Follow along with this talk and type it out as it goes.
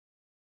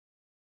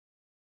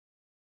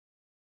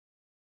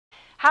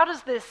how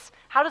does this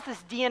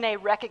DNA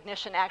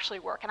recognition actually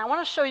work? And I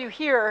want to show you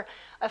here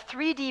a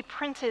 3D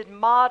printed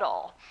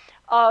model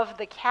of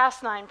the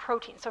Cas9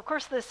 protein. So of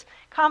course this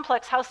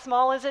complex, how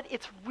small is it?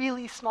 It's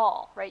really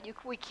small, right?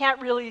 We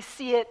can't really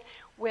see it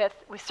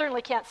we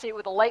certainly can't see it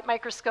with a light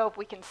microscope.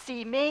 We can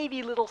see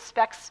maybe little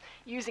specks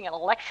using an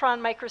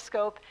electron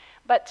microscope,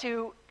 but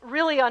to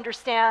really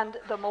understand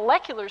the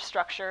molecular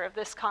structure of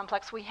this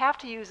complex, we have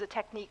to use a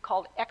technique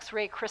called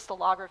X-ray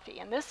crystallography.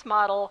 And this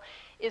model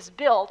is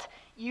built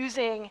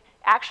using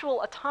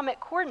actual atomic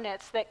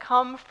coordinates that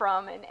come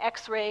from an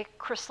X-ray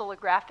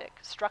crystallographic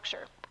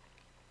structure.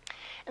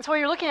 And so what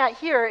you're looking at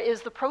here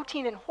is the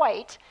protein in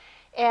white,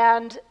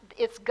 and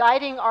its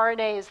guiding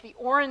RNA is the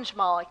orange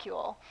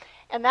molecule.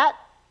 And that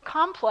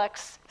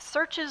complex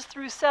searches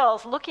through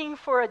cells looking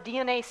for a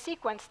DNA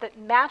sequence that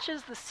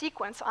matches the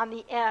sequence on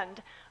the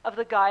end of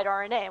the guide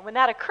RNA. And when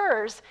that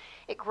occurs,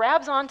 it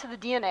grabs onto the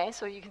DNA,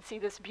 so you can see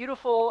this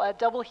beautiful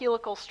double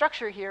helical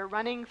structure here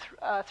running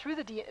through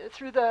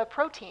the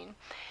protein.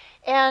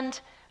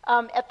 And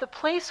at the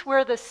place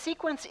where the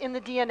sequence in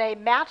the DNA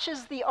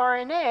matches the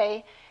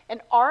RNA,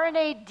 an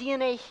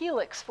RNA-DNA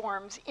helix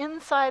forms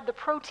inside the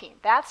protein.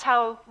 That's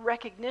how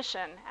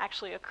recognition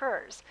actually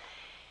occurs.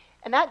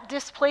 And that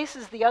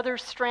displaces the other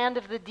strand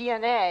of the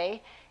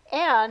DNA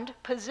and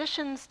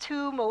positions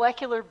two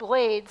molecular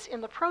blades in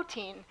the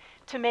protein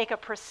to make a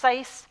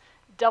precise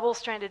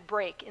double-stranded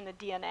break in the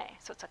DNA.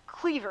 So it's a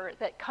cleaver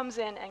that comes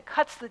in and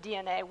cuts the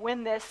DNA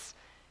when this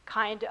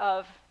kind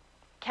of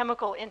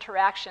chemical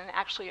interaction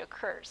actually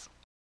occurs.